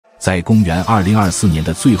在公元2024年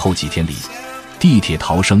的最后几天里，地铁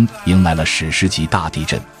逃生迎来了史诗级大地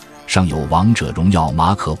震，上有王者荣耀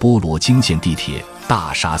马可波罗惊现地铁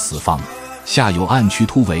大杀四方，下有暗区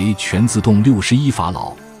突围全自动61法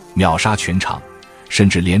老秒杀全场，甚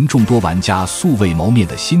至连众多玩家素未谋面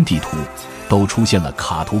的新地图都出现了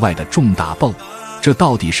卡图外的重大 bug。 这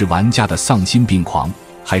到底是玩家的丧心病狂，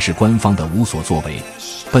还是官方的无所作为？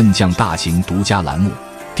笨酱大型独家栏目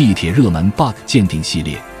地铁热门 bug 鉴定系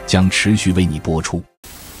列将持续为你播出。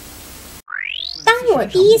当我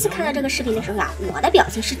第一次看到这个视频的时候我的表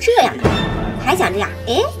情是这样的，还想着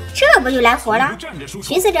这不就来活了，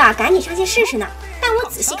寻思着赶紧上线试试呢。但我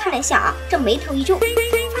仔细看了一下这眉头一皱，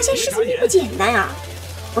发现事情并不简单呀。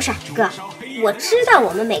不是哥，我知道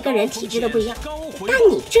我们每个人体质都不一样，但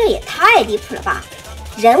你这也太离谱了吧！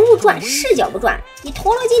人物转视角不转，你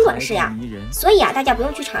陀螺筋转世呀！所以大家不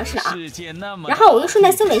用去尝试了啊。然后我又顺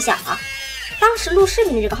带搜了一下当时录视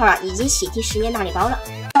频的这个号已经喜提10年大礼包了。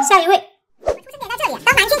下一位。出生点到这里，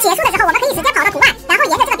当蓝天结束的时候，我们可以直接跑到图外，然后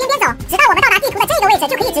沿着这个边走，直到我们到达地图的这个位置，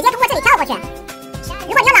就可以直接通过这里跳过去。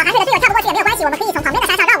如果你有老寒水的队友跳不过去也没有关系，我们可以从旁边的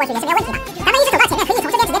山上绕过去也是没有问题的。咱们一直走到前面，可以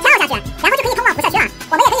从这边直接跳下去，然后就可以通往辐射区了。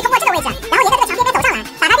我们也可以通过这个位置，然后沿着这个墙边走上来，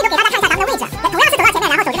打开地图给大家看一下咱们的位置，同样是走到前面，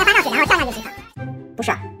然后手这边翻上去，然后跳下去即可。不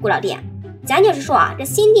是顾老弟，咱就是说这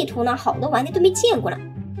新地图呢，好多玩家都没见过呢。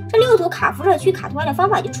这6图卡辐射区卡图外的方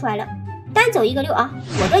法就出来了，单走一个6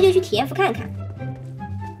我这就去体验服看看。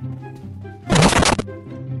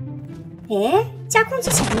加空气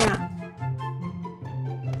墙呀！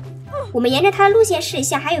我们沿着它的路线试一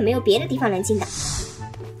下，还有没有别的地方能进的。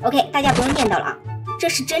OK， 大家不用念叨了这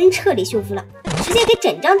是真彻底修复了，直接给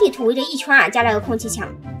整张地图围着一圈加了个空气墙。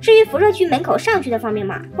至于辐射区门口上去的方面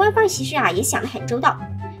嘛，官方其实也想得很周到，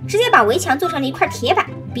直接把围墙做成了一块铁板，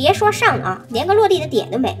别说上了连个落地的点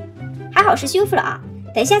都没。还好是修复了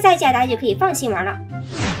等下再加大家就可以放心玩了。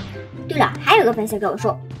对了，还有个粉丝跟我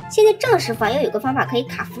说，现在正式又有个方法可以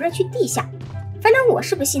卡辐射区地下，反正我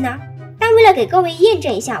是不信但为了给各位验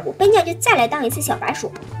证一下，我奔酱就再来当一次小白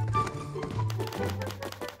鼠。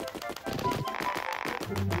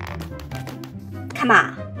看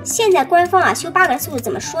吧，现在官方修 bug 的速度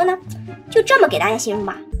怎么说呢？就这么给大家形容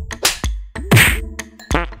吧。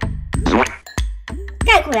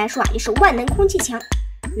概括来说就是万能空气墙。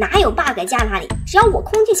哪有 bug 加哪里，只要我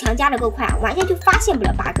空气墙加的够快玩家就发现不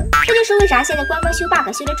了 bug。这就是为啥现在官方修 bug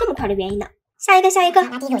修的这么快的原因呢。下一个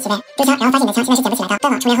拿第一个武器呗，丢枪，然后发现你的枪现在是捡不起来的，断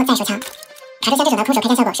网充电后再收枪。卡住枪这种的空手开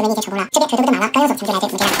枪效果说明你已经成功了。这边腿都不顿满了，刚要走枪就来这，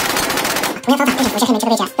怎么这样？同样方法对准辐射黑门这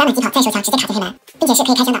个位置，拉满疾跑再收枪，直接卡住黑门，并且是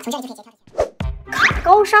可以开枪的，从这里就可以直接跳出去。卡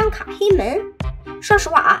高伤卡黑门，说实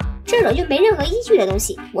话这种就没任何依据的东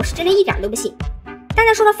西，我是真的一点都不信。但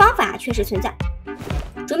他说的方法确实存在。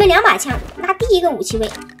准备2把枪，拿第一个武器位，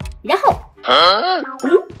然后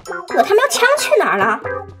我他妈枪去哪儿了？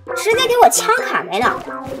直接给我枪卡没了。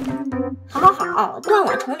好，断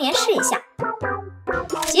网重连试一下。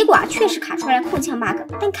结果确实卡出来了控枪 bug，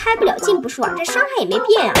 但开不了进不说这伤害也没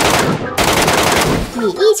变你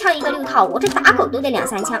一枪一个6套，我这打狗都得2、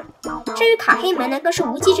3枪。至于卡黑门呢，更是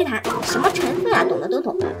无稽之谈，什么成分懂的都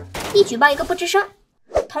懂，一举报一个不吱声。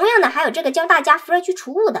同样的还有这个教大家辐射区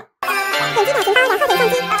除雾的。点击表情包，然后点相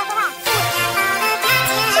机。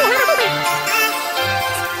是我拉到地板，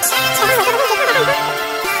抢到我这个位置看到半空，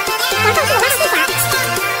然后是我拉到地板。然后点击写文表情包，找到这个墙壁，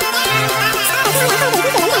在翻墙的一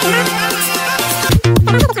瞬间点击右下角。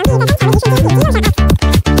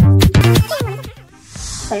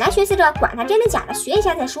本来寻思着管它真的假的，学一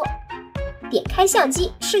下再说。点开相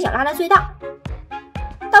机，视角拉到最大，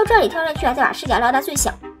到这里跳上去再把视角拉到最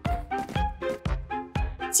小。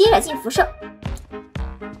接着进辐射，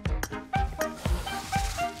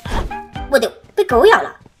我的被狗咬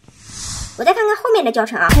了。我再看看后面的教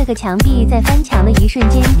程这个墙壁在翻墙的一瞬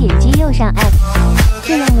间点击右上按，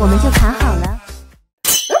这样我们就卡好了。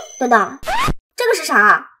等等，这个是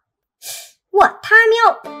啥？我他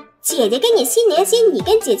喵！姐姐给你新年新，你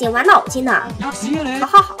跟姐姐玩脑筋呢？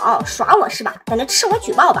好，耍我是吧？等着吃我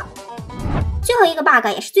举报吧。最后一个 bug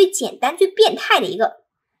也是最简单最变态的一个，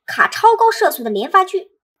卡超高射速的连发狙。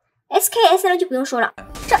SKS 呢就不用说了，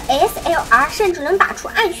这 SLR 甚至能打出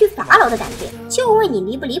暗区法老的感觉，就问你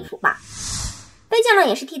离不离谱吧。奔酱呢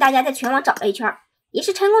也是替大家在全网找了一圈，也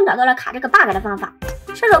是成功找到了卡这个 bug 的方法。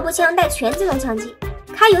射手步枪带全自动枪机，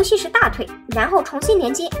开游戏时大腿，然后重新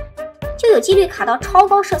连接，就有几率卡到超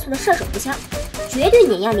高射速的射手步枪，绝对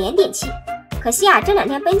碾压连点器。可惜这2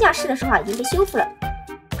天奔酱试的时候已经被修复了，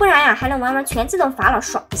不然还能玩玩全自动法老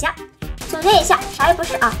爽一下。总结一下，啥也不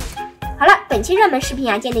是好了，本期热门视频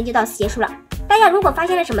鉴定就到此结束了。大家如果发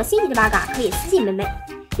现了什么新奇的 bug，可以私信奔奔，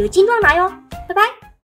有精装拿哟，拜拜。